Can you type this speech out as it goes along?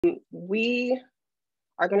We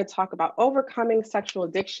are going to talk about overcoming sexual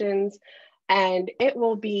addictions, and it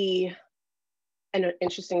will be an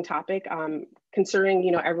interesting topic,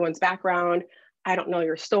 considering, everyone's background. I don't know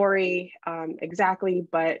your story exactly,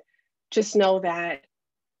 but just know that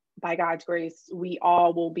by God's grace, we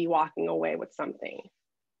all will be walking away with something.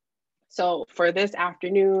 So for this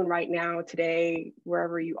afternoon, right now, today,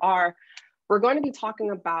 wherever you are, we're going to be talking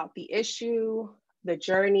about the issue, the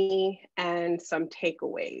journey, and some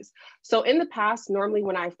takeaways. So in the past, normally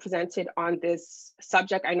when I've presented on this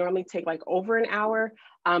subject, I normally take like over an hour.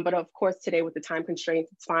 But of course, today with the time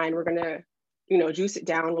constraints, it's fine. We're gonna, juice it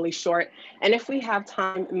down really short. And if we have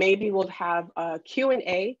time, maybe we'll have a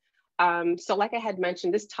Q&A. So like I had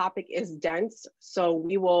mentioned, this topic is dense. So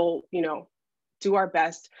we will, do our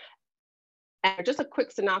best. And just a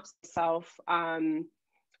quick synopsis of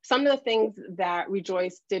some of the things that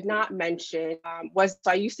Rejoice did not mention was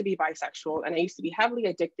I used to be bisexual and I used to be heavily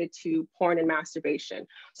addicted to porn and masturbation.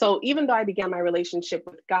 So even though I began my relationship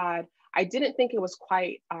with God, I didn't think it was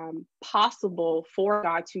quite possible for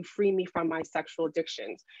God to free me from my sexual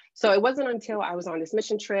addictions. So it wasn't until I was on this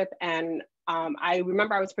mission trip and I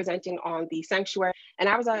remember I was presenting on the sanctuary, and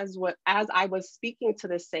as I was speaking to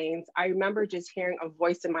the saints, I remember just hearing a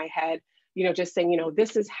voice in my head, just saying,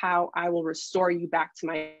 this is how I will restore you back to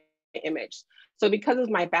my image. So because of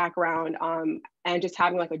my background and just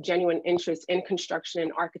having like a genuine interest in construction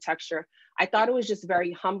and architecture, I thought it was just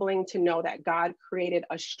very humbling to know that God created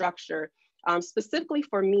a structure specifically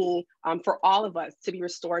for me, for all of us to be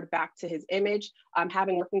restored back to his image.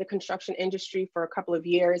 Having worked in the construction industry for a couple of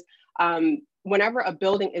years, whenever a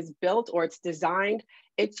building is built or it's designed,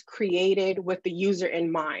 it's created with the user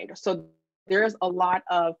in mind. So there's a lot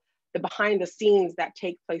of the behind the scenes that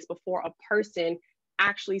take place before a person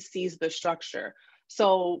actually sees the structure.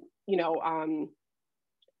 So,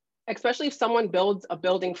 especially if someone builds a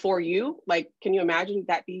building for you, like, can you imagine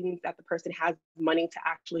that means that the person has money to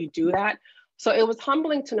actually do that? So it was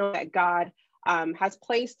humbling to know that God has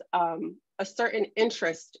placed a certain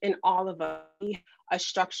interest in all of us, a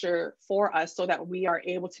structure for us so that we are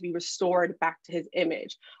able to be restored back to his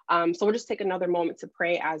image. So we'll just take another moment to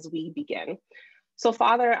pray as we begin. So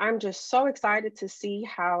Father, I'm just so excited to see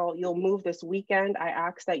how you'll move this weekend. I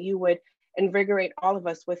ask that you would invigorate all of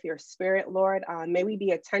us with your spirit, Lord. May we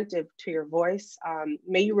be attentive to your voice.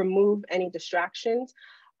 May you remove any distractions.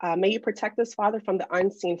 May you protect us, Father, from the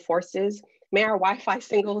unseen forces. May our Wi-Fi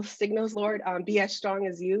signals, Lord, be as strong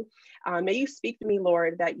as you. May you speak to me,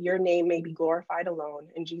 Lord, that your name may be glorified alone.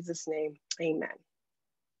 In Jesus' name, amen.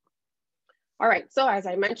 All right, so as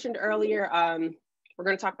I mentioned earlier, we're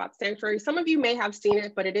going to talk about sanctuary. Some of you may have seen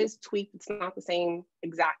it, but it is tweaked. It's not the same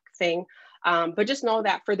exact thing. But just know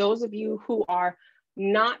that for those of you who are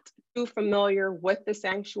not too familiar with the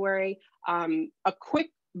sanctuary, a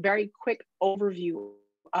very quick overview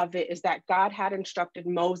of it is that God had instructed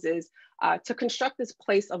Moses to construct this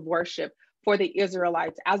place of worship for the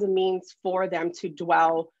Israelites as a means for them to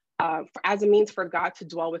dwell, as a means for God to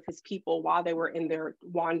dwell with his people while they were in their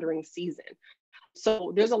wandering season.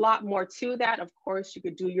 So there's a lot more to that. Of course, you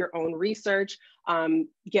could do your own research,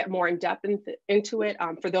 get more in depth into it.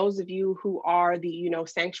 For those of you who are the,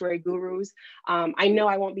 sanctuary gurus, I know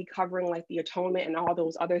I won't be covering like the atonement and all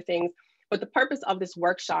those other things, but the purpose of this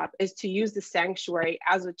workshop is to use the sanctuary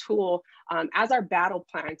as a tool, as our battle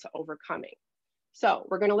plan to overcoming. So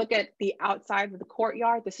we're going to look at the outside of the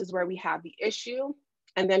courtyard. This is where we have the issue.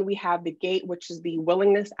 And then we have the gate, which is the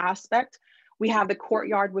willingness aspect. We have the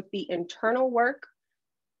courtyard with the internal work.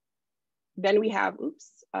 Then we have,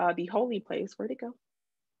 the holy place. Where'd it go?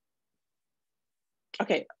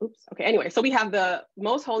 Okay, anyway, so we have the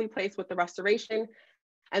most holy place with the restoration.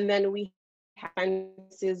 And then we have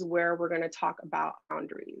fences where we're going to talk about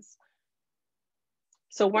boundaries.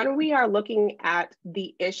 So when we are looking at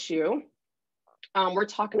the issue, we're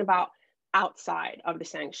talking about outside of the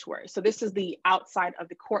sanctuary. So this is the outside of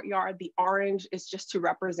the courtyard. The orange is just to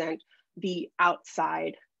represent the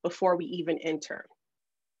outside before we even enter.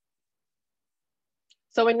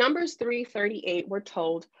 So in Numbers 3:38, we're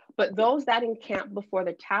told, but those that encamp before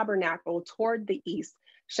the tabernacle toward the east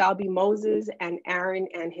shall be Moses and Aaron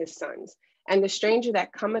and his sons, and the stranger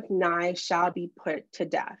that cometh nigh shall be put to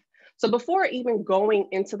death. So before even going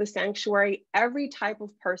into the sanctuary, every type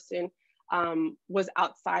of person was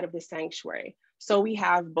outside of the sanctuary. So we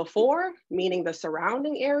have before, meaning the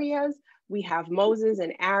surrounding areas. We have Moses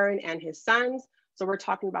and Aaron and his sons. So we're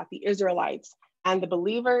talking about the Israelites and the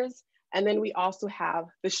believers. And then we also have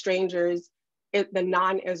the strangers the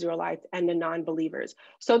non-Israelites and the non-believers.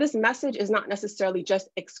 So this message is not necessarily just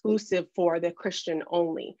exclusive for the Christian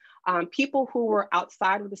only. People who were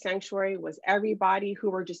outside of the sanctuary was everybody who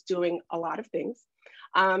were just doing a lot of things.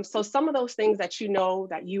 So some of those things that you know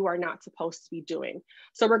that you are not supposed to be doing.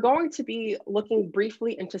 So we're going to be looking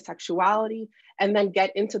briefly into sexuality and then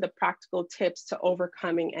get into the practical tips to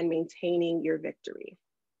overcoming and maintaining your victory.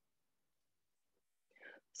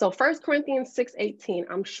 So 1 Corinthians 6:18,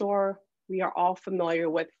 I'm sure we are all familiar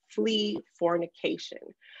with flee fornication.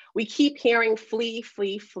 We keep hearing flee,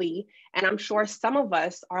 flee, flee. And I'm sure some of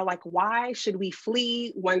us are like, why should we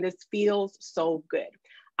flee when this feels so good?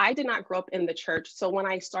 I did not grow up in the church. So when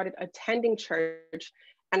I started attending church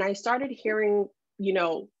and I started hearing,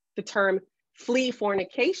 the term flee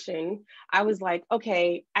fornication, I was like,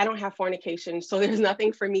 okay, I don't have fornication, so there's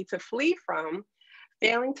nothing for me to flee from,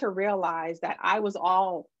 failing to realize that I was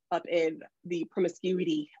all up in the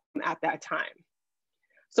promiscuity at that time.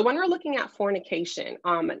 So when we're looking at fornication,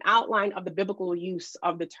 an outline of the biblical use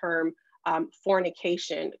of the term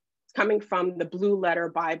fornication coming from the Blue Letter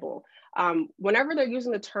Bible. Whenever they're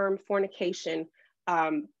using the term fornication,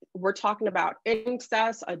 we're talking about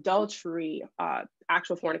incest, adultery,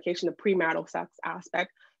 actual fornication, the premarital sex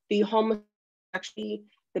aspect, the homosexuality,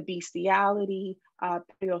 the bestiality,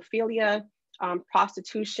 pedophilia,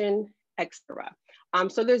 prostitution, etc.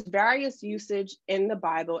 So there's various usage in the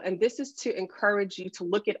Bible, and this is to encourage you to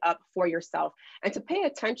look it up for yourself and to pay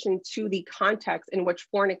attention to the context in which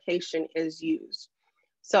fornication is used.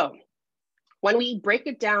 So when we break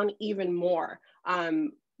it down even more,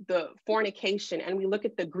 the fornication, and we look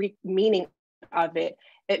at the Greek meaning of it,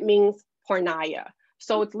 it means porneia.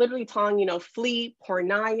 So it's literally telling, flee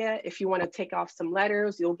porneia. If you want to take off some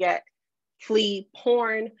letters, you'll get flee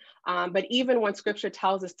porn. But even when scripture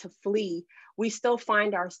tells us to flee, we still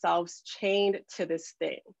find ourselves chained to this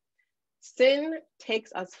thing. Sin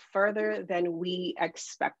takes us further than we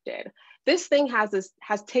expected. This thing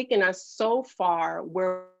has taken us so far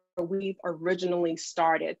where we've originally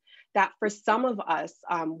started, that for some of us,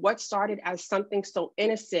 what started as something so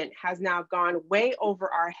innocent has now gone way over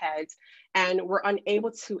our heads, and we're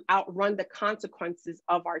unable to outrun the consequences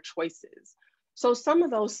of our choices. So some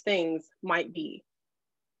of those things might be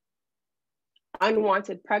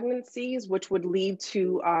unwanted pregnancies, which would lead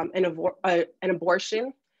to an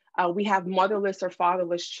abortion. We have motherless or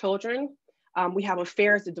fatherless children. We have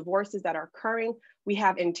affairs, the divorces that are occurring. We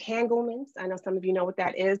have entanglements. I know some of you know what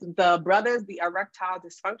that is. The brothers, the erectile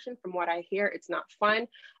dysfunction, from what I hear, it's not fun.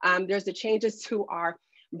 There's the changes to our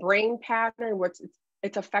brain pattern, where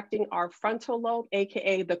it's affecting our frontal lobe,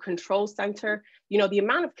 AKA the control center. The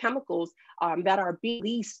amount of chemicals that are being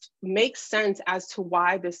released makes sense as to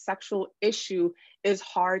why this sexual issue is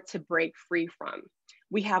hard to break free from.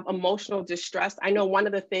 We have emotional distress. I know one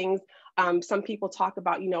of the things some people talk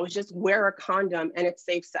about, is just wear a condom and it's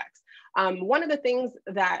safe sex. One of the things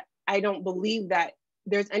that I don't believe that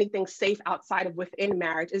there's anything safe outside of within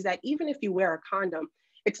marriage is that even if you wear a condom,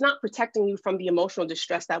 it's not protecting you from the emotional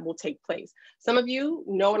distress that will take place. Some of you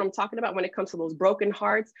know what I'm talking about when it comes to those broken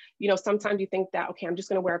hearts. Sometimes you think that, okay, I'm just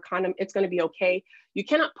gonna wear a condom, it's gonna be okay. You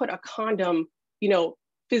cannot put a condom,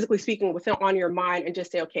 physically speaking, on your mind and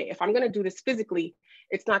just say, okay, if I'm gonna do this physically,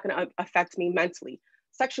 it's not gonna affect me mentally.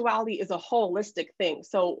 Sexuality is a holistic thing.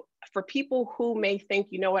 So for people who may think,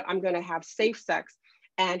 I'm gonna have safe sex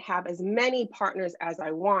and have as many partners as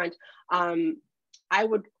I want, I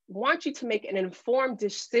would want you to make an informed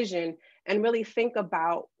decision and really think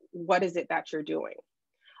about what is it that you're doing.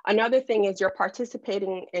 Another thing is you're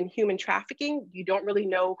participating in human trafficking. You don't really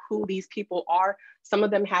know who these people are. Some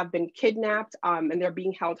of them have been kidnapped and they're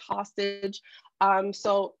being held hostage.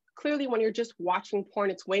 So clearly when you're just watching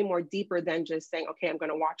porn, it's way more deeper than just saying, okay, I'm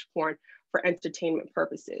gonna watch porn for entertainment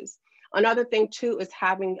purposes. Another thing too is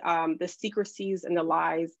having the secrecies and the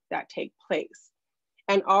lies that take place.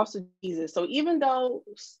 And also Jesus. So even though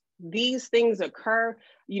these things occur,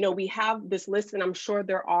 we have this list, and I'm sure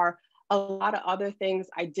there are a lot of other things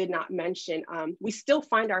I did not mention. We still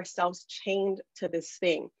find ourselves chained to this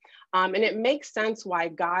thing. And it makes sense why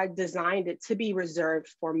God designed it to be reserved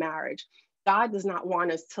for marriage. God does not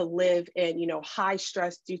want us to live in, high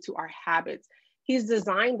stress due to our habits. He's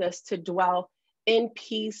designed us to dwell in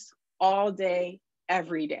peace all day,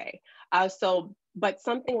 every day. But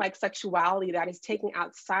something like sexuality that is taken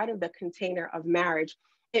outside of the container of marriage,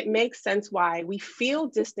 it makes sense why we feel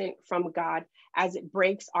distant from God as it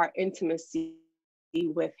breaks our intimacy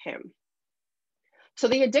with Him. So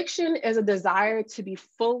the addiction is a desire to be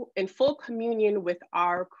in full communion with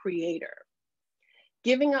our Creator.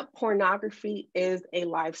 Giving up pornography is a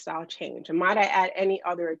lifestyle change. And might I add, any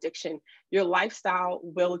other addiction, your lifestyle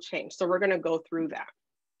will change. So we're going to go through that.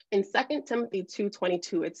 In 2 Timothy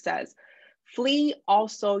 2:22, it says, flee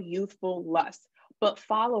also youthful lust, but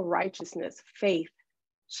follow righteousness, faith,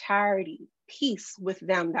 charity, peace with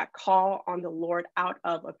them that call on the Lord out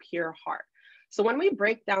of a pure heart. So when we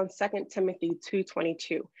break down 2 Timothy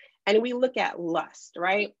 2:22 and we look at lust,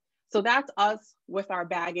 right? So that's us with our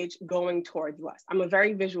baggage going towards lust. I'm a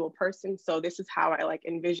very visual person, so this is how I like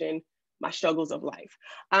envision my struggles of life.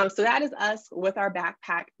 So that is us with our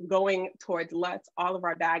backpack going towards lust, all of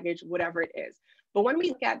our baggage, whatever it is. But when we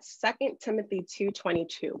look at 2 Timothy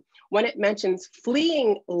 2:22, when it mentions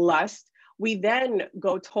fleeing lust, we then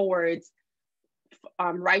go towards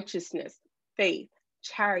righteousness, faith,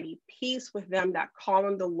 charity, peace with them that call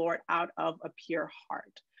on the Lord out of a pure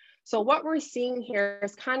heart. So what we're seeing here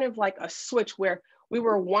is kind of like a switch where we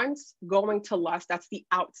were once going to lust, that's the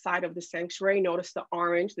outside of the sanctuary. Notice the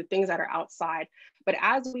orange, the things that are outside. But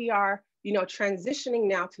as we are, transitioning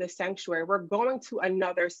now to the sanctuary, we're going to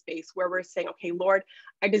another space where we're saying, okay, Lord,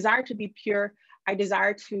 I desire to be pure. I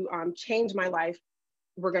desire to change my life.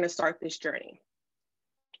 We're going to start this journey.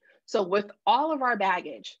 So with all of our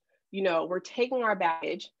baggage, we're taking our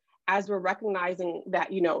baggage as we're recognizing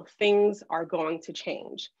that, things are going to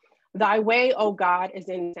change. Thy way, O God, is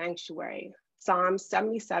in sanctuary. Psalm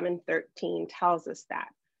 77:13 tells us that.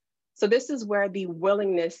 So this is where the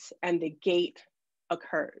willingness and the gate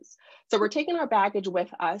occurs. So we're taking our baggage with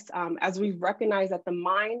us as we recognize that the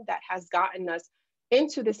mind that has gotten us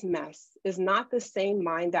into this mess is not the same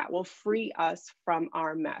mind that will free us from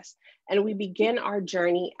our mess. And we begin our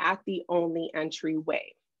journey at the only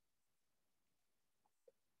entryway.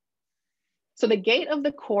 So the gate of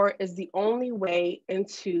the court is the only way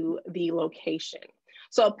into the location.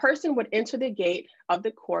 So a person would enter the gate of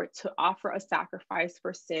the court to offer a sacrifice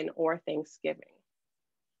for sin or thanksgiving.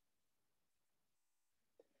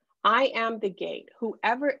 I am the gate.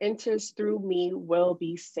 Whoever enters through me will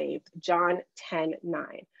be saved. John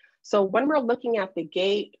 10:9. So when we're looking at the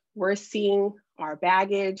gate, we're seeing our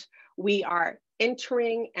baggage. We are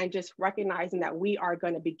entering and just recognizing that we are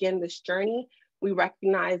going to begin this journey. We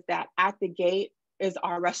recognize that at the gate is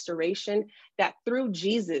our restoration, that through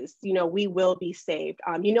Jesus, we will be saved.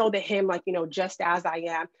 The hymn, just as I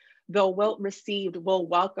am, though wilt received, will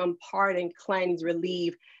welcome, pardon, cleanse,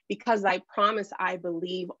 relieve, because I promise, I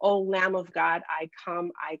believe, oh Lamb of God, I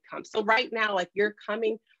come, I come. So right now, you're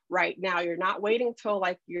coming right now. You're not waiting till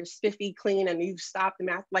you're spiffy clean and you've stopped the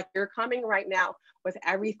math. You're coming right now with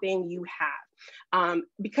everything you have,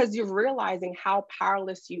 because you're realizing how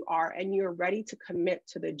powerless you are and you're ready to commit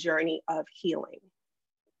to the journey of healing.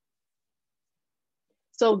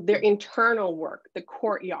 So their internal work, the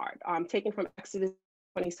courtyard, taken from Exodus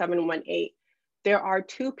 27:1-8, there are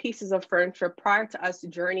two pieces of furniture prior to us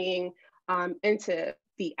journeying into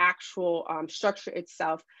the actual structure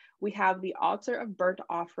itself. We have the altar of burnt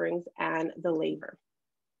offerings and the laver.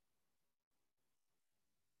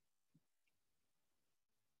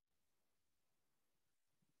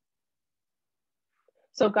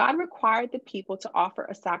 So God required the people to offer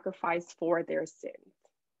a sacrifice for their sins.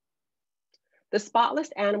 The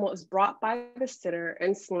spotless animal is brought by the sinner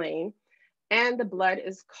and slain, and the blood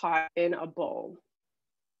is caught in a bowl.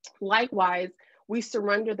 Likewise, we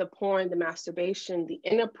surrender the porn, the masturbation, the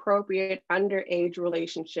inappropriate underage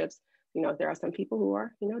relationships. There are some people who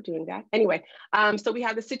are, doing that. Anyway, so we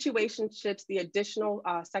have the situationships, the additional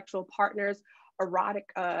sexual partners,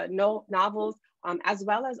 erotic novels, as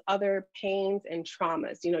well as other pains and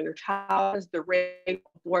traumas. Your child, the rape,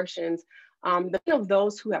 abortions, the of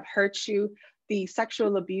those who have hurt you, the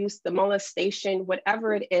sexual abuse, the molestation,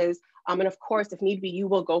 whatever it is. And of course, if need be, you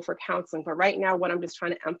will go for counseling. But right now, what I'm just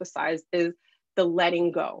trying to emphasize is the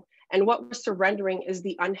letting go. And what we're surrendering is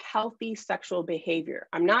the unhealthy sexual behavior.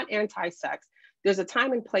 I'm not anti-sex. There's a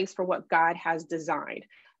time and place for what God has designed.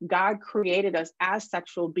 God created us as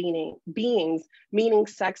sexual beings, meaning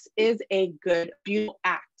sex is a good, beautiful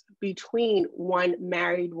act between one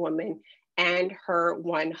married woman and her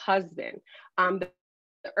one husband.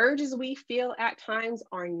 The urges we feel at times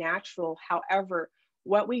are natural. However,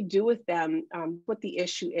 what we do with them, what the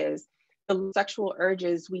issue is, the sexual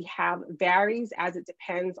urges we have varies as it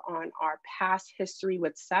depends on our past history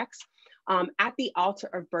with sex. At the altar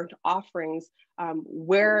of burnt offerings,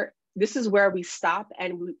 this is where we stop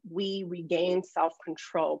and we regain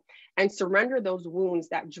self-control and surrender those wounds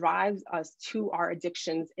that drives us to our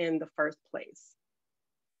addictions in the first place.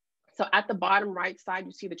 So at the bottom right side,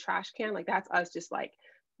 you see the trash can, that's us just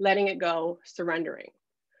letting it go, surrendering.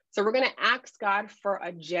 So we're going to ask God for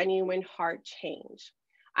a genuine heart change.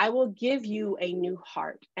 I will give you a new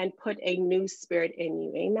heart and put a new spirit in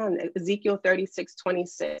you. Amen. Ezekiel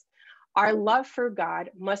 36:26. Our love for God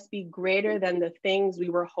must be greater than the things we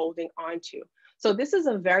were holding on to. So this is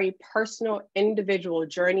a very personal, individual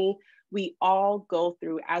journey we all go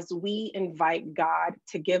through as we invite God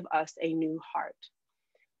to give us a new heart.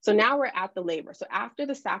 So now we're at the laver. So after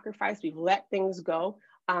the sacrifice, we've let things go.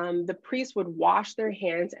 The priest would wash their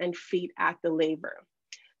hands and feet at the laver.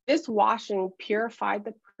 This washing purified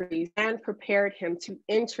the priest and prepared him to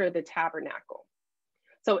enter the tabernacle.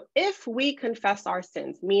 So if we confess our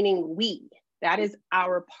sins, meaning we, that is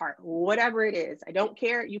our part, whatever it is, I don't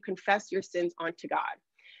care, you confess your sins unto God.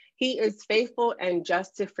 He is faithful and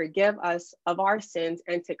just to forgive us of our sins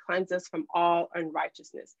and to cleanse us from all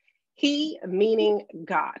unrighteousness. He, meaning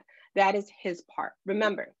God, that is his part.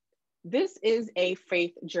 Remember, this is a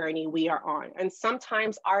faith journey we are on. And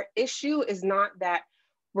sometimes our issue is not that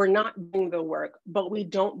we're not doing the work, but we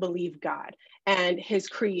don't believe God and his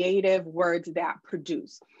creative words that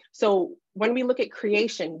produce. So when we look at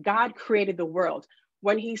creation, God created the world.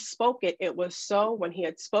 When he spoke it, it was so. When he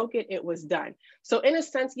had spoke it, it was done. So in a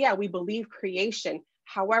sense, yeah, we believe creation.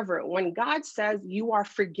 However, when God says you are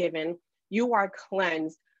forgiven, you are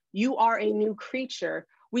cleansed, you are a new creature,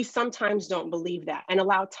 we sometimes don't believe that and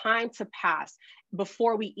allow time to pass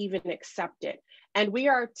before we even accept it. And we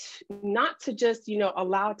are not to just,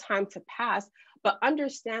 allow time to pass, but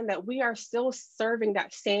understand that we are still serving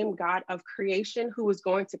that same God of creation who is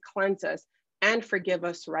going to cleanse us and forgive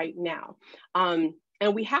us right now.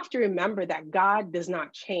 And we have to remember that God does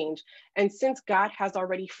not change. And since God has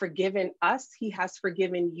already forgiven us, he has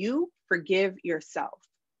forgiven you. Forgive yourself.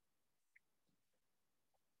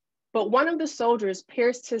 But one of the soldiers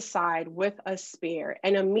pierced his side with a spear,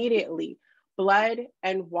 and immediately blood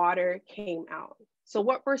and water came out. So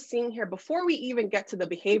what we're seeing here, before we even get to the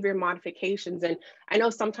behavior modifications, and I know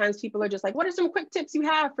sometimes people are just like, what are some quick tips you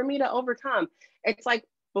have for me to overcome? It's like,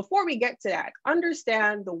 before we get to that,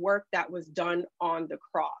 understand the work that was done on the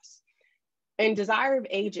cross. In Desire of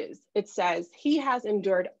Ages, it says, he has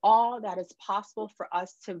endured all that is possible for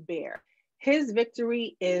us to bear. His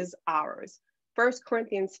victory is ours. 1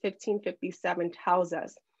 Corinthians 15:57 tells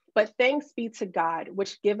us, but thanks be to God,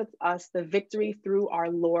 which giveth us the victory through our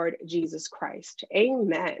Lord Jesus Christ.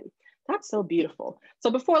 Amen. That's so beautiful. So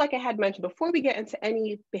before, like I had mentioned, before we get into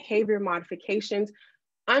any behavior modifications,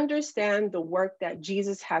 understand the work that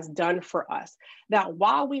Jesus has done for us, that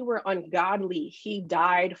while we were ungodly, he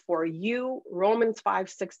died for you. Romans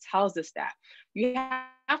 5:6 tells us that. You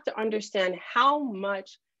have to understand how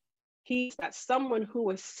much that someone who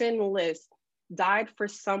was sinless died for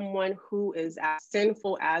someone who is as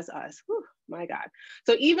sinful as us. Whew, my God.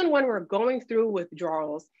 So even when we're going through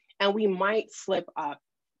withdrawals and we might slip up,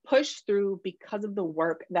 push through because of the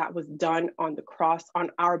work that was done on the cross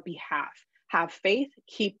on our behalf. Have faith,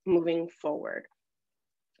 keep moving forward.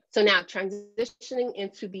 So now transitioning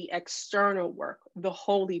into the external work, the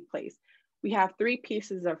holy place. We have 3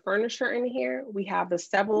 pieces of furniture in here. We have the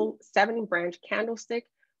 7-branch candlestick.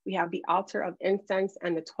 We have the altar of incense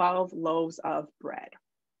and the 12 loaves of bread.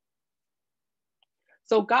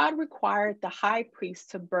 So God required the high priest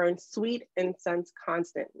to burn sweet incense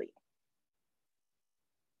constantly.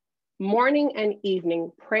 Morning and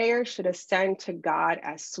evening, prayer should ascend to God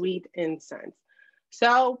as sweet incense.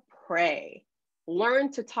 So pray,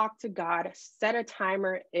 learn to talk to God, set a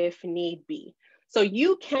timer if need be. So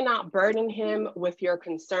you cannot burden him with your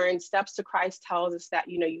concerns. Steps to Christ tells us that,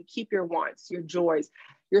 you keep your wants, your joys,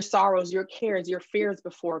 your sorrows, your cares, your fears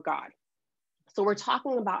before God. So we're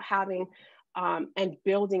talking about having and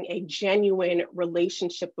building a genuine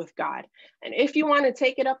relationship with God. And if you want to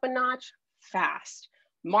take it up a notch, fast.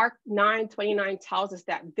 Mark 9:29 tells us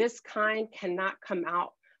that this kind cannot come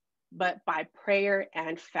out but by prayer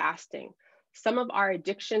and fasting. Some of our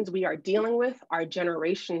addictions we are dealing with are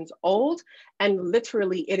generations old, and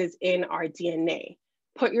literally it is in our DNA.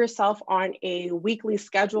 Put yourself on a weekly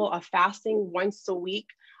schedule of fasting once a week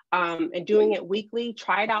and doing it weekly.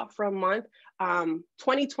 Try it out for a month.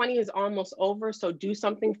 2020 is almost over, so do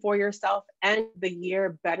something for yourself. End the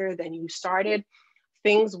year better than you started.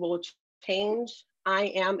 Things will change. I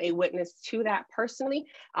am a witness to that personally.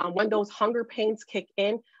 When those hunger pains kick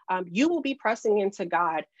in, you will be pressing into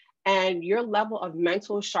God, and your level of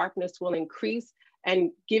mental sharpness will increase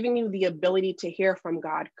and giving you the ability to hear from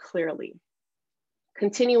God clearly.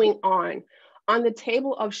 Continuing on the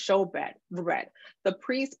table of showbread, the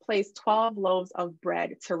priest placed 12 loaves of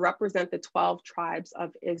bread to represent the 12 tribes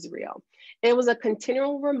of Israel. It was a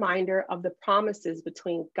continual reminder of the promises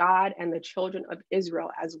between God and the children of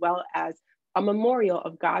Israel, as well as a memorial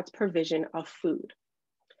of God's provision of food.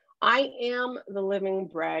 I am the living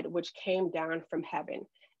bread which came down from heaven.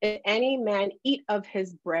 If any man eat of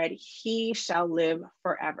his bread, he shall live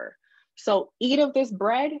forever. So eat of this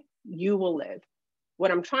bread, you will live.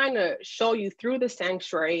 What I'm trying to show you through the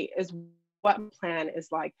sanctuary is what my plan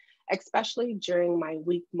is like, especially during my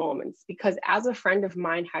weak moments. Because as a friend of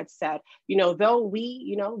mine had said, though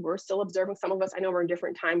we're still observing, some of us, I know we're in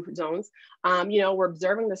different time zones, we're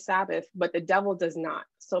observing the Sabbath, but the devil does not.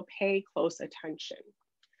 So pay close attention.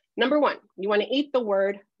 Number one, you want to eat the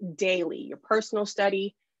word daily, your personal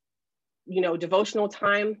study, devotional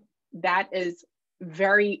time. That is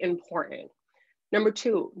very important. Number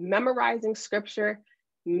two, memorizing scripture,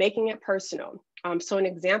 making it personal. So an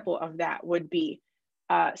example of that would be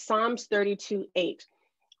Psalms 32:8.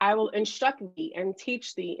 I will instruct thee and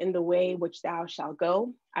teach thee in the way which thou shalt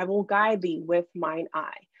go. I will guide thee with mine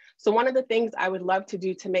eye. So one of the things I would love to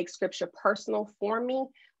do to make scripture personal for me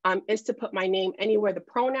is to put my name anywhere the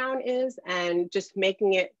pronoun is and just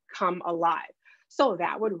making it come alive. So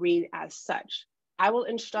that would read as such. I will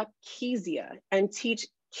instruct Kezia and teach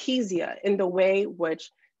Kezia in the way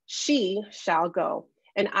which she shall go,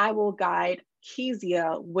 and I will guide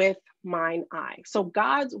Kezia with mine eye. So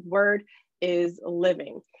God's word is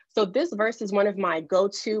living. So this verse is one of my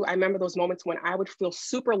go-to. I remember those moments when I would feel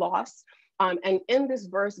super lost. And in this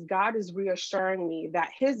verse, God is reassuring me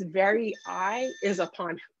that his very eye is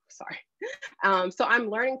upon, so I'm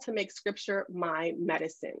learning to make scripture my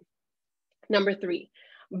medicine. Number three,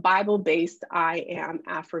 Bible-based I am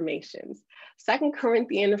affirmations. 2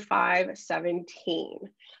 Corinthians 5:17.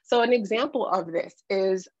 So an example of this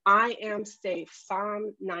is I am safe,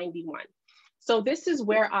 Psalm 91. So this is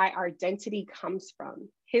where our identity comes from.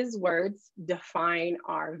 His words define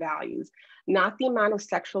our values, not the amount of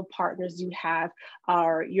sexual partners you have.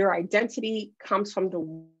 Your identity comes from the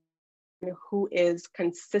one who is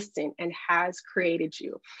consistent and has created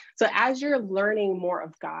you. So as you're learning more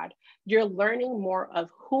of God, you're learning more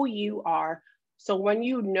of who you are. So when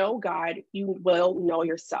you know God, you will know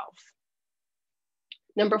yourself.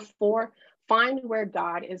 Number four, find where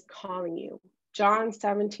God is calling you. John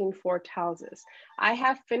 17:4 tells us, I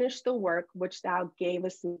have finished the work which thou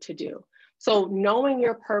gavest me to do. So knowing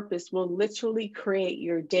your purpose will literally create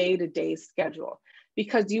your day-to-day schedule,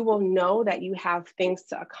 because you will know that you have things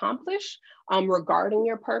to accomplish regarding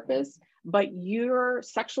your purpose, but your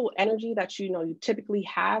sexual energy that you typically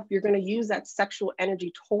have, you're going to use that sexual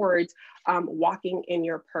energy towards walking in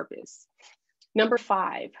your purpose. Number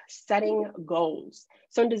five, setting goals.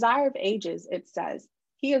 So in Desire of Ages, it says,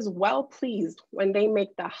 he is well pleased when they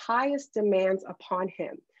make the highest demands upon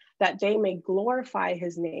him, that they may glorify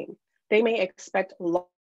his name. They may expect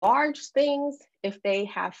large things if they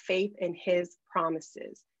have faith in his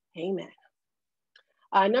promises. Amen.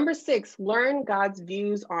 Number six, learn God's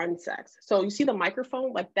views on sex. So you see the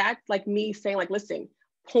microphone, like that's like me saying, like, listen,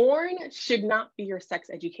 porn should not be your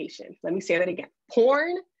sex education. Let me say that again.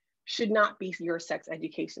 Porn should not be your sex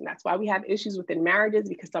education. That's why we have issues within marriages,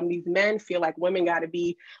 because some of these men feel like women got to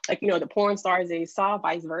be like, the porn stars they saw,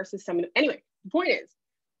 vice versa. Anyway, the point is,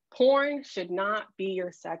 porn should not be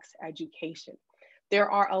your sex education.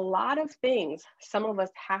 There are a lot of things some of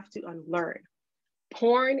us have to unlearn.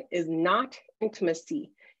 Porn is not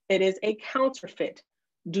intimacy. It is a counterfeit.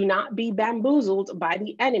 Do not be bamboozled by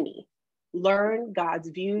the enemy. Learn God's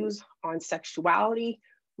views on sexuality,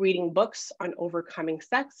 reading books on overcoming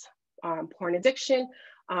sex, porn addiction,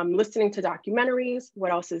 listening to documentaries.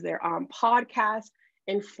 What else is there? Podcasts.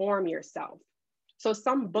 Inform yourself. So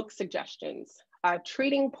some book suggestions.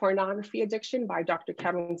 Treating Pornography Addiction by Dr.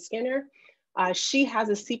 Kevin Skinner. She has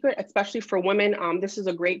a secret, especially for women. This is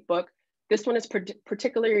a great book. This one is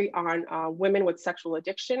particularly on women with sexual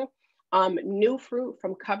addiction. New Fruit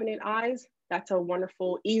from Covenant Eyes. That's a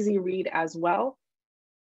wonderful, easy read as well.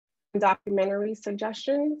 Documentary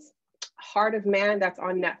suggestions. Heart of Man, that's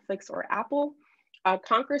on Netflix or Apple.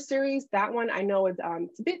 Conquer series, that one I know is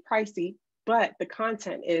it's a bit pricey, but the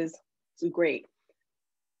content is great.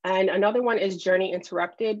 And another one is Journey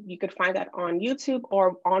Interrupted. You could find that on YouTube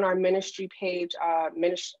or on our ministry page,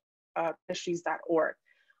 ministries.org.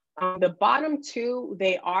 The bottom two,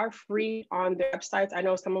 they are free on their websites. I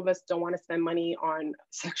know some of us don't want to spend money on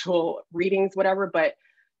sexual readings, whatever, but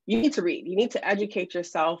you need to read. You need to educate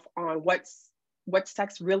yourself on what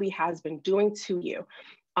sex really has been doing to you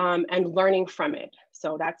and learning from it.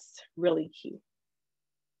 So that's really key.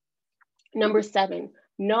 Number 7,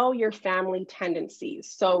 know your family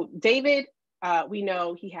tendencies. So David, we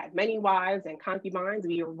know he had many wives and concubines.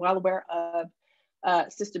 We are well aware of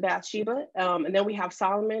Sister Bathsheba. And then we have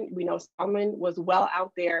Solomon. We know Solomon was well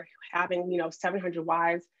out there having, 700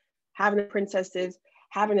 wives, having the princesses,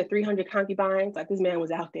 having the 300 concubines, like this man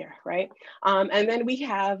was out there, right? And then we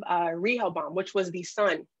have Rehoboam, which was the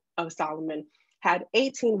son of Solomon, had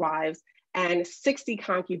 18 wives and 60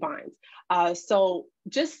 concubines. So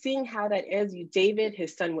just seeing how that is, David,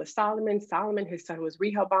 his son was Solomon, Solomon, his son was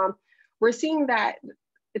Rehoboam. We're seeing that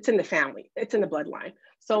it's in the family, it's in the bloodline.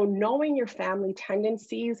 So knowing your family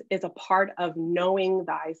tendencies is a part of knowing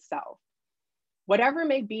thyself. Whatever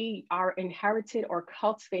may be our inherited or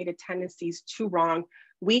cultivated tendencies to wrong,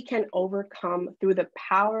 we can overcome through the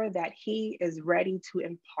power that he is ready to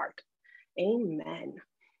impart. Amen.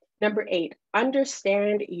 Number 8,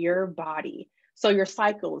 understand your body. So your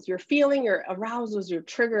cycles, your feeling, your arousals, your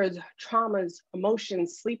triggers, traumas,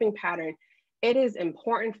 emotions, sleeping pattern. It is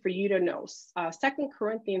important for you to know. 2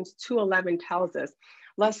 Corinthians 2:11 tells us,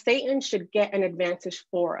 lest Satan should get an advantage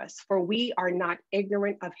for us, for we are not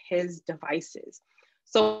ignorant of his devices.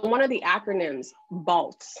 So one of the acronyms,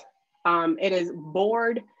 BALTS, it is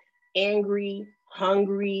bored, angry,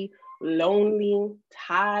 hungry, lonely,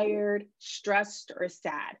 tired, stressed, or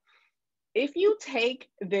sad. If you take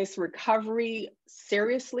this recovery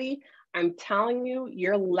seriously, I'm telling you,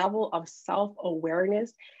 your level of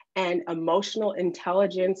self-awareness and emotional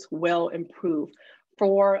intelligence will improve.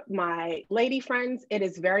 For my lady friends, it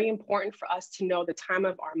is very important for us to know the time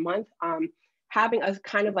of our month. Having a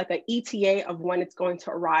kind of like an ETA of when it's going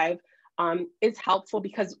to arrive is helpful,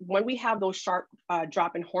 because when we have those sharp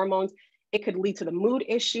drop in hormones, it could lead to the mood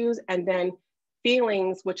issues and then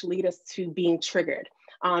feelings which lead us to being triggered.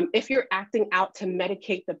 If you're acting out to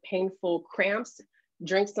medicate the painful cramps,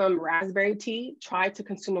 drink some raspberry tea, try to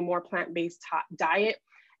consume a more plant-based diet.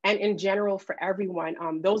 And in general, for everyone,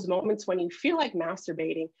 those moments when you feel like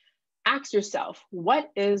masturbating, ask yourself, what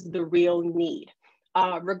is the real need?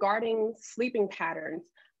 Regarding sleeping patterns,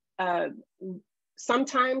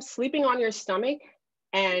 sometimes sleeping on your stomach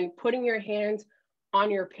and putting your hands on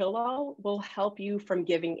your pillow will help you from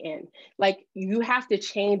giving in. Like, you have to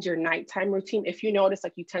change your nighttime routine. If you notice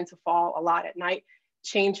like you tend to fall a lot at night,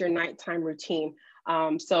 change your nighttime routine.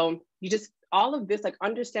 So you just, all of this, like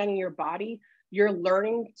understanding your body, you're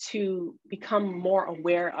learning to become more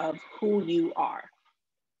aware of who you are.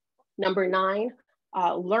 Number 9,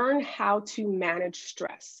 learn how to manage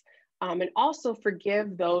stress. And also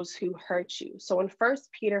forgive those who hurt you. So in 1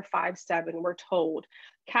 Peter 5:7, we're told,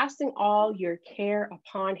 casting all your care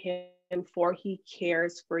upon him, for he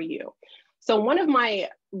cares for you. So one of my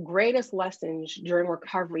greatest lessons during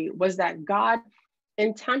recovery was that God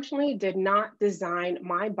intentionally did not design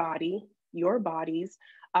my body, your bodies,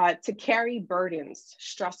 to carry burdens,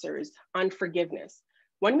 stressors, unforgiveness.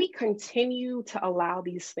 When we continue to allow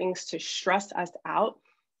these things to stress us out,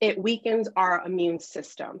 it weakens our immune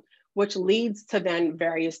system, which leads to then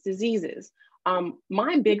various diseases.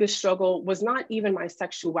 My biggest struggle was not even my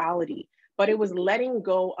sexuality, but it was letting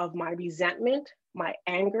go of my resentment, my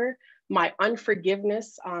anger, my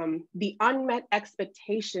unforgiveness, the unmet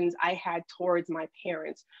expectations I had towards my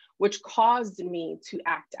parents, which caused me to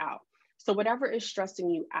act out. So whatever is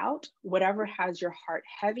stressing you out, whatever has your heart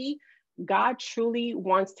heavy, God truly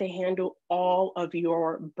wants to handle all of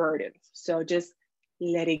your burdens. So just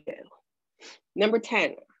let it go. Number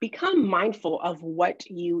 10, become mindful of what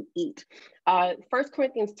you eat. 1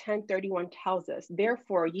 Corinthians 10:31 tells us,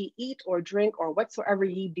 therefore ye eat or drink or whatsoever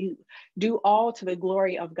ye do all to the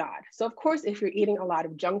glory of God. So of course, if you're eating a lot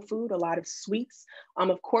of junk food, a lot of sweets,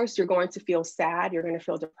 of course, you're going to feel sad, you're going to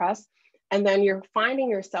feel depressed, and then you're finding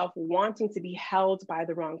yourself wanting to be held by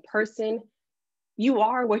the wrong person. You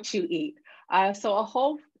are what you eat. So a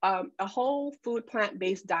whole food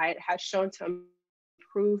plant-based diet has shown to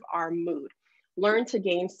improve our mood. Learn to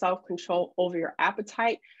gain self-control over your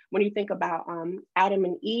appetite. When you think about Adam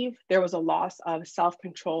and Eve, there was a loss of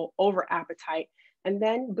self-control over appetite. And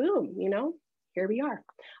then boom, here we are.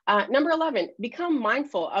 Number 11, become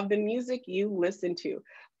mindful of the music you listen to.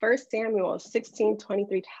 1 Samuel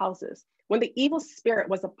 16:23 tells us, when the evil spirit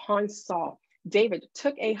was upon Saul, David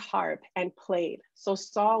took a harp and played. So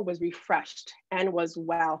Saul was refreshed and was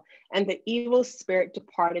well, and the evil spirit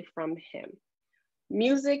departed from him.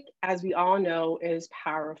 Music, as we all know, is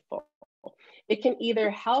powerful. It can either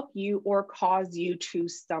help you or cause you to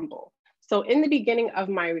stumble. So in the beginning of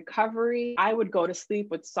my recovery, I would go to sleep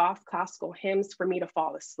with soft classical hymns for me to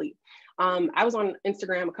fall asleep. I was on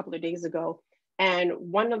Instagram a couple of days ago, and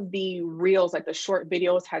one of the reels, like the short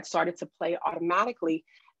videos, had started to play automatically.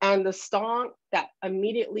 And the song that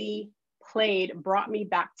immediately played brought me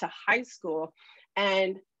back to high school.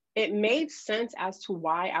 And it made sense as to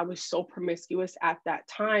why I was so promiscuous at that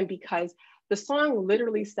time, because The song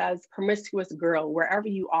literally says, promiscuous girl, wherever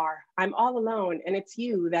you are, I'm all alone and it's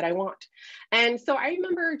you that I want. And so I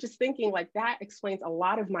remember just thinking like that explains a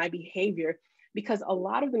lot of my behavior, because a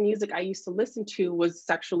lot of the music I used to listen to was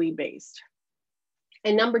sexually based.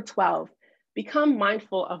 And number 12, become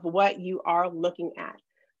mindful of what you are looking at.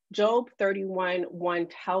 Job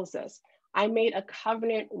 31:1 tells us, I made a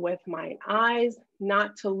covenant with mine eyes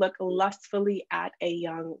not to look lustfully at a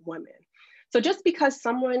young woman. So just because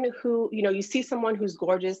someone who, you see someone who's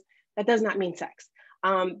gorgeous, that does not mean sex.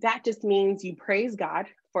 That just means you praise God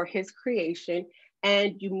for his creation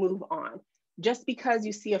and you move on. Just because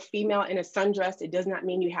you see a female in a sundress, it does not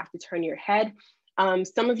mean you have to turn your head.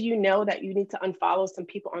 Some of you know that you need to unfollow some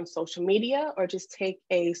people on social media or just take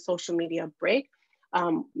a social media break.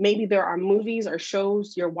 Maybe there are movies or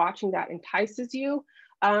shows you're watching that entices you.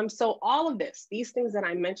 So all of this, these things that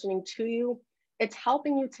I'm mentioning to you, it's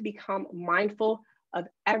helping you to become mindful of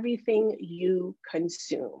everything you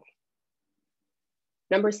consume.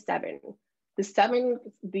 Number 7, the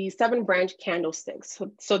seven branch candlesticks.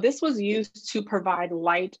 So this was used to provide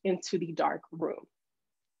light into the dark room.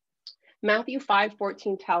 Matthew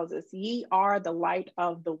 5:14 tells us, ye are the light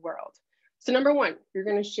of the world. So number 1, you're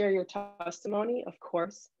going to share your testimony, of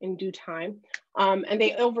course, in due time. And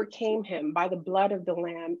they overcame him by the blood of the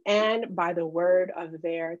Lamb and by the word of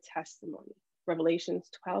their testimony. Revelations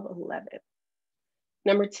 12:11.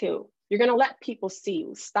 Number 2, you're going to let people see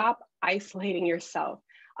you. Stop isolating yourself.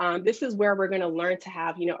 This is where we're going to learn to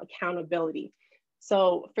have, accountability.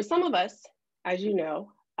 So for some of us, as you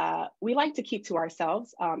know, we like to keep to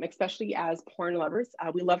ourselves, especially as porn lovers.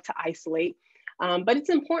 We love to isolate. But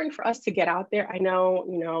it's important for us to get out there. I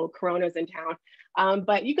know, Corona's in town,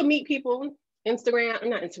 but you can meet people, not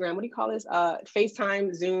Instagram, what do you call this?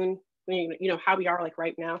 FaceTime, Zoom, how we are like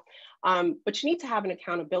right now. But you need to have an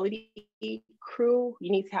accountability crew.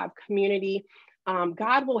 You need to have community.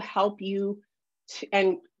 God will help you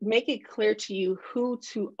and make it clear to you who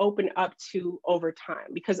to open up to over time.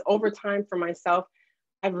 Because over time for myself,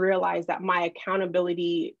 I've realized that my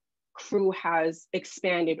accountability crew has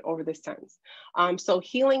expanded over the sense. So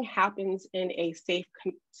healing happens in a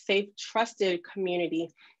safe, trusted community,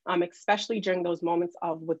 especially during those moments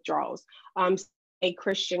of withdrawals. A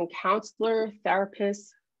Christian counselor,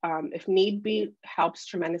 therapist, if need be, helps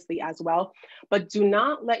tremendously as well. But do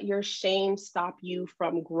not let your shame stop you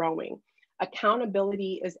from growing.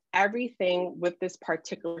 Accountability is everything with this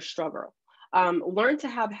particular struggle. Learn to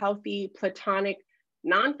have healthy, platonic,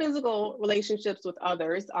 non-physical relationships with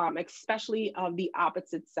others, especially of the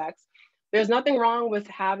opposite sex. There's nothing wrong with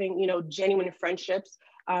having, genuine friendships,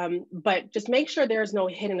 but just make sure there's no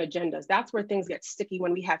hidden agendas. That's where things get sticky,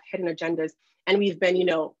 when we have hidden agendas and we've been,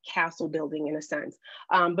 castle building in a sense.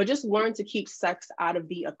 But just learn to keep sex out of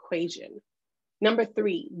the equation. Number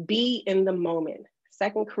 3, be in the moment.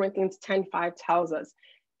 2 Corinthians 10:5 tells us,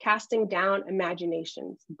 casting down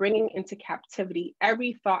imaginations, bringing into captivity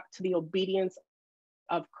every thought to the obedience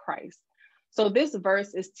of Christ. So this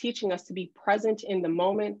verse is teaching us to be present in the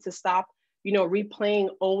moment, to stop, replaying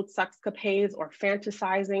old sexcapades or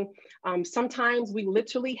fantasizing. Sometimes we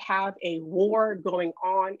literally have a war going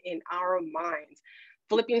on in our minds.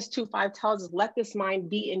 Philippians 2:5 tells us, let this mind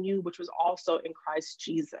be in you, which was also in Christ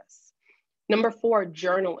Jesus. Number 4,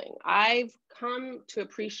 journaling. I've come to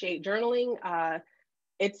appreciate journaling.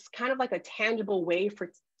 It's kind of like a tangible way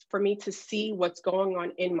for me to see what's going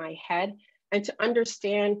on in my head and to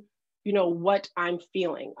understand, what I'm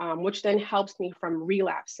feeling, which then helps me from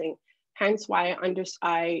relapsing. Hence why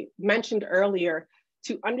I mentioned earlier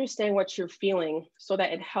to understand what you're feeling so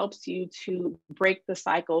that it helps you to break the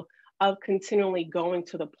cycle of continually going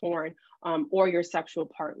to the porn or your sexual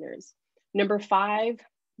partners. Number 5,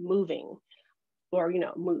 moving. Or,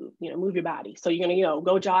 move your body. So you're gonna,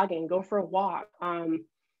 go jogging, go for a walk,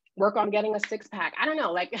 work on getting a 6-pack. I don't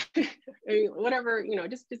know, like whatever,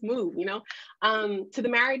 just move, to the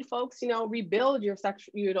married folks, rebuild your sex,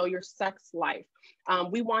 your sex life.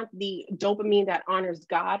 We want the dopamine that honors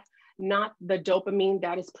God, not the dopamine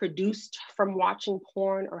that is produced from watching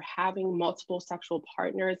porn or having multiple sexual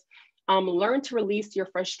partners. Learn to release your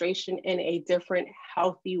frustration in a different,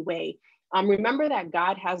 healthy way. Remember that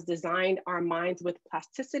God has designed our minds with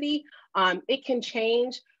plasticity. It can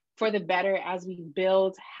change for the better as we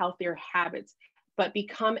build healthier habits, but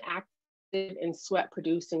become active in sweat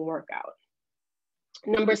producing workout.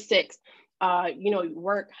 Number 6,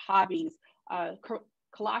 work, hobbies.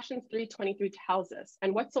 Colossians 3:23 tells us,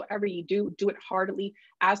 and whatsoever you do, do it heartily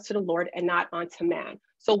as to the Lord and not unto man.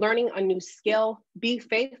 So learning a new skill, be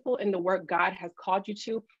faithful in the work God has called you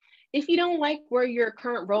to. If you don't like where your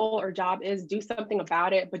current role or job is, do something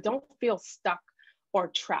about it, but don't feel stuck or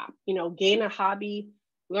trap. Gain a hobby,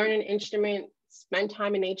 learn an instrument, spend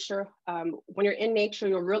time in nature. When you're in nature,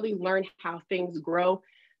 you'll really learn how things grow,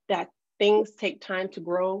 that things take time to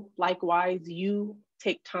grow. Likewise, you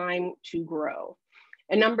take time to grow.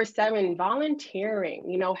 And number 7,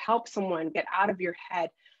 volunteering, help someone get out of your head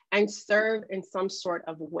and serve in some sort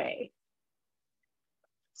of way.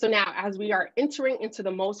 So now, as we are entering into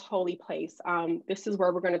the most holy place, this is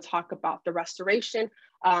where we're going to talk about the restoration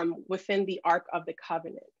within the Ark of the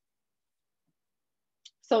Covenant.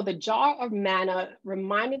 So the jar of manna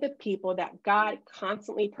reminded the people that God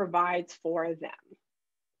constantly provides for them.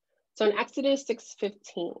 So in Exodus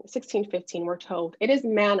 16:15, we're told, "It is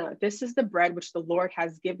manna. This is the bread which the Lord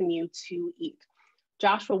has given you to eat."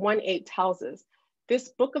 Joshua 1:8 tells us, "This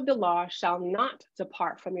book of the law shall not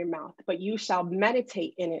depart from your mouth, but you shall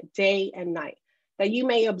meditate in it day and night, that you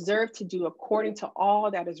may observe to do according to all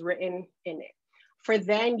that is written in it. For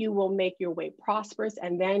then you will make your way prosperous,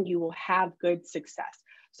 and then you will have good success."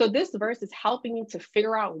 So this verse is helping you to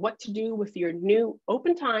figure out what to do with your new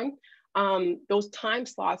open time, those time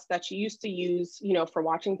slots that you used to use, for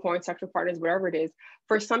watching porn, sexual partners, whatever it is,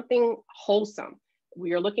 for something wholesome.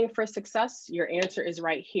 We are looking for success. Your answer is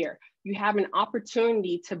right here. You have an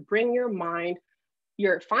opportunity to bring your mind,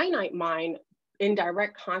 your finite mind, in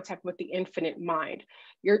direct contact with the infinite mind.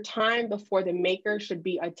 Your time before the maker should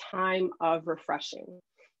be a time of refreshing.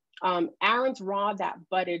 Aaron's rod that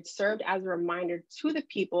budded served as a reminder to the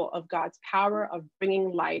people of God's power of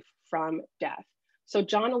bringing life from death. So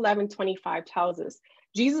John 11:25 tells us,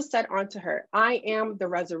 "Jesus said unto her, I am the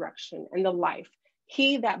resurrection and the life.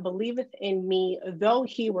 He that believeth in me, though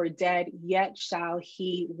he were dead, yet shall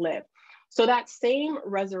he live." So that same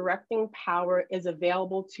resurrecting power is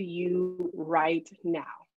available to you right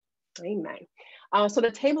now. Amen. So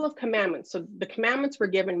the table of commandments. So the commandments were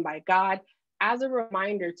given by God as a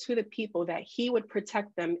reminder to the people that he would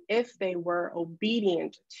protect them if they were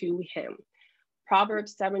obedient to him.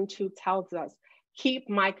 Proverbs 7:2 tells us, "Keep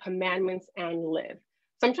my commandments and live."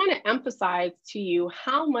 So I'm trying to emphasize to you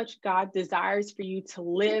how much God desires for you to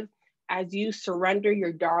live as you surrender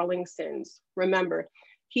your darling sins. Remember,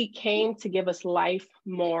 he came to give us life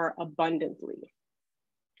more abundantly.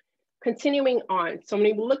 Continuing on, so when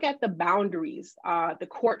we look at the boundaries, the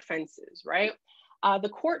court fences, right? The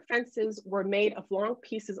court fences were made of long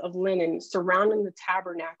pieces of linen surrounding the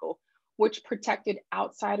tabernacle, which protected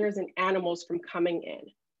outsiders and animals from coming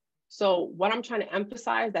in. So what I'm trying to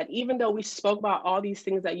emphasize, that even though we spoke about all these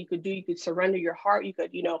things that you could do, you could surrender your heart, you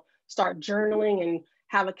could, start journaling and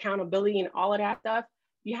have accountability and all of that stuff,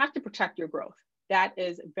 you have to protect your growth. That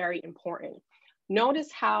is very important.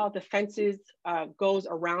 Notice how the fences goes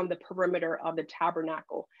around the perimeter of the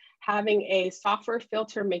tabernacle. Having a software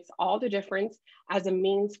filter makes all the difference as a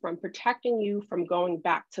means from protecting you from going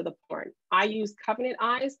back to the porn. I use Covenant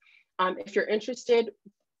Eyes. If you're interested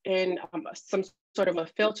in some sort of a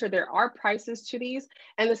filter, there are prices to these.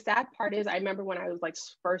 And the sad part is, I remember when I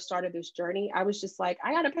was first started this journey, I was just like,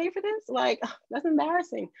 I gotta pay for this? That's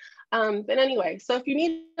embarrassing. But anyway, so if you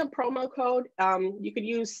need a promo code, you could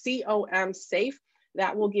use COM SAFE.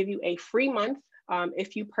 That will give you a free month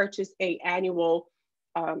if you purchase a annual,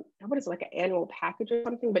 what is it, like an annual package or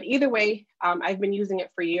something? But either way, I've been using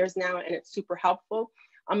it for years now and it's super helpful.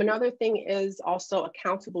 Another thing is also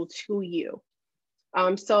accountable to you.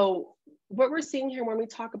 So what we're seeing here when we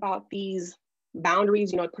talk about these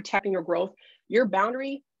boundaries, protecting your growth, your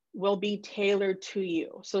boundary will be tailored to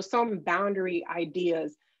you. So some boundary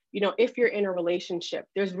ideas, if you're in a relationship,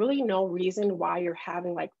 there's really no reason why you're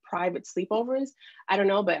having private sleepovers. I don't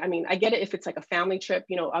know, but I mean, I get it if it's like a family trip,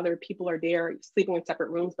 other people are there sleeping in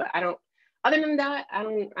separate rooms, but other than that, I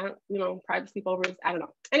don't, private sleepovers, I don't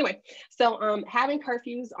know. Anyway, so having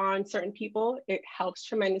curfews on certain people, it helps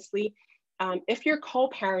tremendously. If you're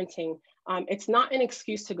co-parenting, it's not an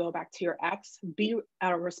excuse to go back to your ex. Be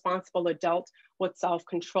a responsible adult with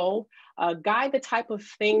self-control. Guide the type of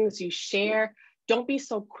things you share. Don't be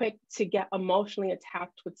so quick to get emotionally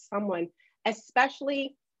attached with someone,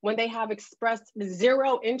 especially when they have expressed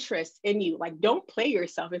zero interest in you. Don't play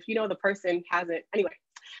yourself if you know the person hasn't. Anyway,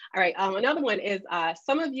 all right. Another one is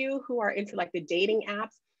some of you who are into the dating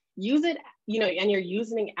apps, use it, and you're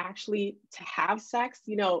using it actually to have sex,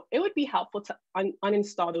 it would be helpful to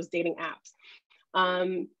uninstall those dating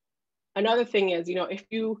apps. Another thing is, if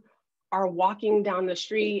you are walking down the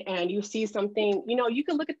street and you see something, you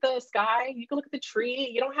can look at the sky, you can look at the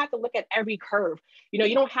tree, you don't have to look at every curve,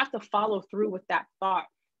 you don't have to follow through with that thought.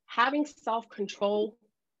 Having self-control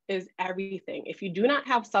is everything. If you do not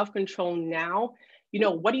have self-control now,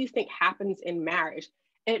 what do you think happens in marriage?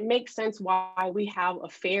 It makes sense why we have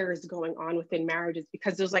affairs going on within marriages,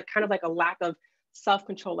 because there's kind of a lack of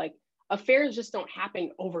self-control. Like affairs just don't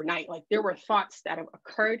happen overnight. Like there were thoughts that have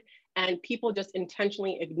occurred and people just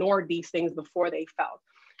intentionally ignored these things before they fell.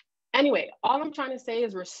 Anyway, all I'm trying to say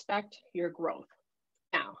is respect your growth.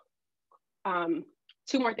 Now,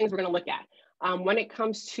 two more things we're going to look at when it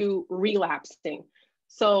comes to relapsing.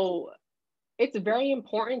 So it's very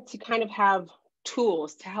important to kind of have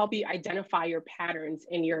tools to help you identify your patterns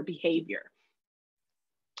in your behavior.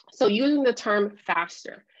 So using the term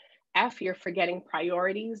faster, F, you're forgetting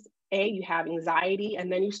priorities. A, you have anxiety, and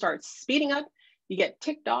then you start speeding up, you get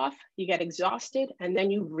ticked off, you get exhausted, and then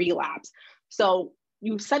you relapse. So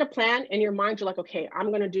you set a plan in your mind, you're like, okay, I'm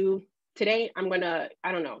going to do today, I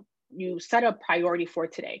don't know, you set a priority for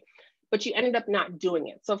today, but you ended up not doing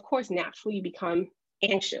it. So of course, naturally you become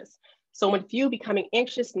anxious. So with you becoming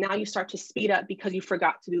anxious, now you start to speed up because you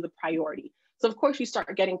forgot to do the priority. So of course you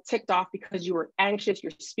start getting ticked off because you were anxious,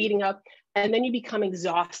 you're speeding up, and then you become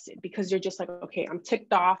exhausted because you're just like, okay, I'm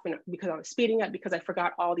ticked off and because I'm speeding up because I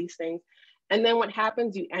forgot all these things. And then what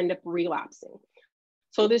happens? You end up relapsing.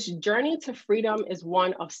 So this journey to freedom is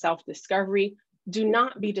one of self-discovery. Do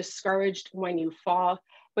not be discouraged when you fall,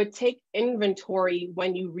 but take inventory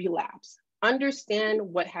when you relapse. Understand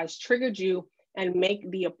what has triggered you and make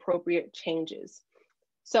the appropriate changes.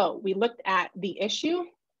 So we looked at the issue.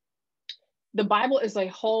 The Bible is a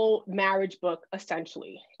whole marriage book,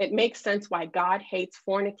 essentially. It makes sense why God hates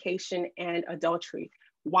fornication and adultery.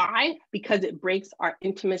 Why? Because it breaks our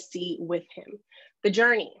intimacy with him. The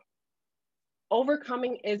journey.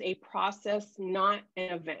 Overcoming is a process, not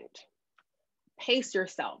an event. Pace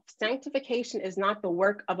yourself. Sanctification is not the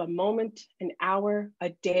work of a moment, an hour, a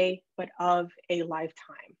day, but of a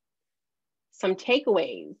lifetime. Some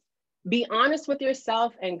takeaways. Be honest with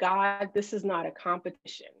yourself and God. This is not a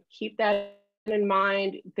competition. Keep that in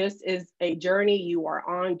mind. This is a journey you are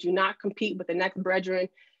on. Do not compete with the next brethren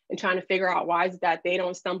and trying to figure out why is it that they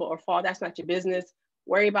don't stumble or fall. That's not your business.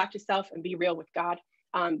 Worry about yourself and be real with God.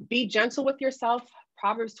 Be gentle with yourself.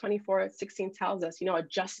 Proverbs 24:16 tells us, a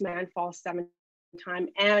just man falls 7 times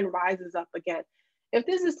and rises up again. If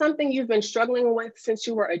this is something you've been struggling with since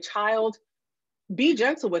you were a child, be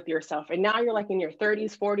gentle with yourself. And now you're like in your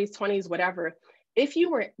 30s, 40s, 20s, whatever. If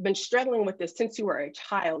you were been struggling with this since you were a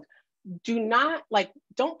child,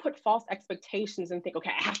 don't put false expectations and think, okay,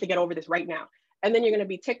 I have to get over this right now. And then you're going to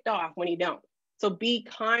be ticked off when you don't. So be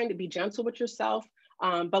kind, be gentle with yourself.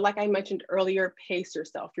 But like I mentioned earlier, pace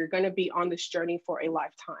yourself. You're going to be on this journey for a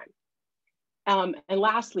lifetime. And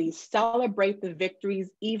lastly, celebrate the victories,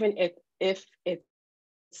 even if it's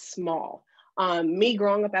small. Me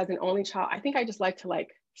growing up as an only child, I think I just like to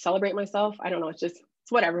celebrate myself. I don't know, it's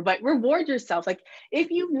whatever, but reward yourself. Like if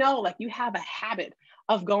you have a habit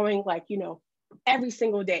of going every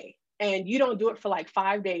single day and you don't do it for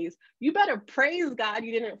 5 days, you better praise God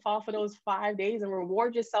you didn't fall for those 5 days and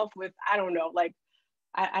reward yourself with, I don't know,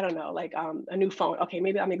 a new phone. Okay,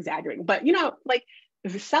 maybe I'm exaggerating, but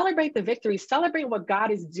celebrate the victory, celebrate what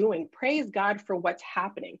God is doing, praise God for what's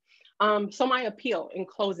happening. So my appeal in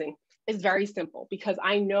closing is very simple because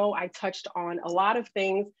I know I touched on a lot of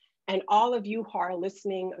things and all of you who are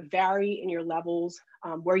listening vary in your levels,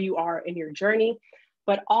 where you are in your journey.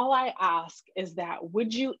 But all I ask is that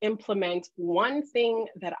would you implement one thing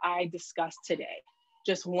that I discussed today,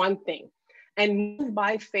 just one thing, and move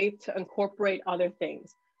by faith to incorporate other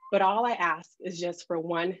things. But all I ask is just for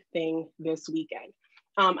one thing this weekend.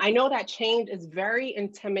 I know that change is very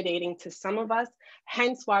intimidating to some of us,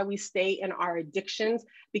 hence why we stay in our addictions,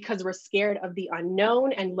 because we're scared of the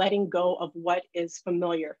unknown and letting go of what is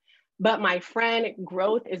familiar. But my friend,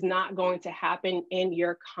 growth is not going to happen in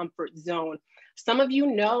your comfort zone. Some of you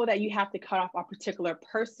know that you have to cut off a particular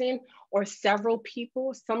person or several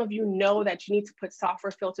people. Some of you know that you need to put software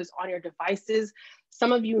filters on your devices.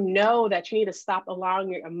 Some of you know that you need to stop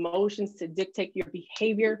allowing your emotions to dictate your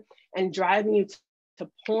behavior and driving you to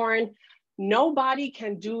porn. Nobody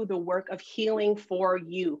can do the work of healing for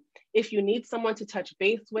you. If you need someone to touch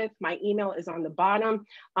base with, my email is on the bottom.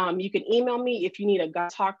 You can email me. If you need a God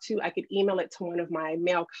talk to, I could email it to one of my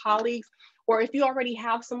male colleagues. Or if you already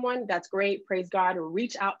have someone, that's great, praise God, or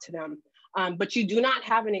reach out to them. But you do not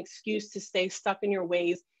have an excuse to stay stuck in your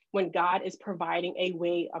ways when God is providing a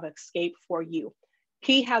way of escape for you.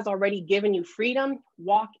 He has already given you freedom.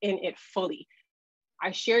 Walk in it fully.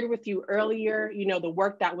 I shared with you earlier, the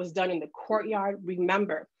work that was done in the courtyard.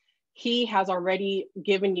 Remember, he has already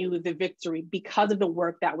given you the victory because of the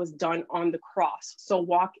work that was done on the cross. So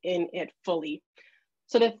walk in it fully.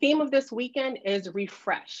 So the theme of this weekend is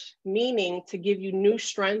refresh, meaning to give you new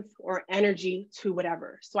strength or energy to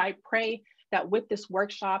whatever. So I pray that with this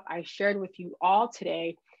workshop I shared with you all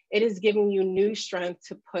today, it is giving you new strength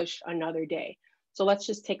to push another day. So let's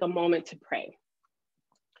just take a moment to pray.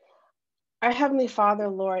 Our Heavenly Father,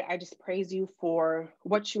 Lord, I just praise you for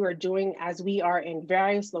what you are doing as we are in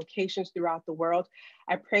various locations throughout the world.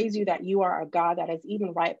 I praise you that you are a God that is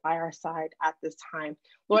even right by our side at this time.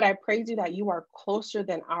 Lord, I praise you that you are closer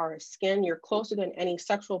than our skin. You're closer than any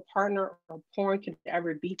sexual partner or porn could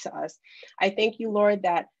ever be to us. I thank you, Lord,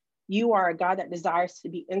 that you are a God that desires to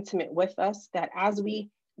be intimate with us, that as we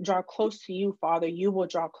draw close to you, Father, you will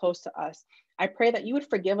draw close to us. I pray that you would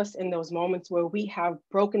forgive us in those moments where we have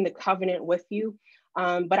broken the covenant with you.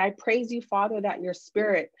 But I praise you, Father, that your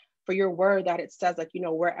spirit, for your word, that it says, like,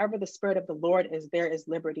 wherever the spirit of the Lord is, there is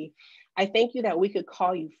liberty. I thank you that we could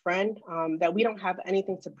call you friend, that we don't have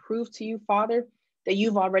anything to prove to you, Father, that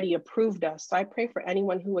you've already approved us. So I pray for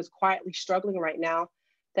anyone who is quietly struggling right now,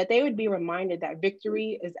 that they would be reminded that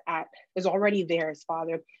victory is already theirs,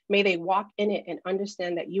 Father. May they walk in it and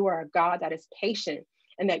understand that you are a God that is patient,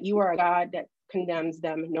 and that you are a God that condemns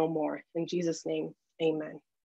them no more. In Jesus' name, amen.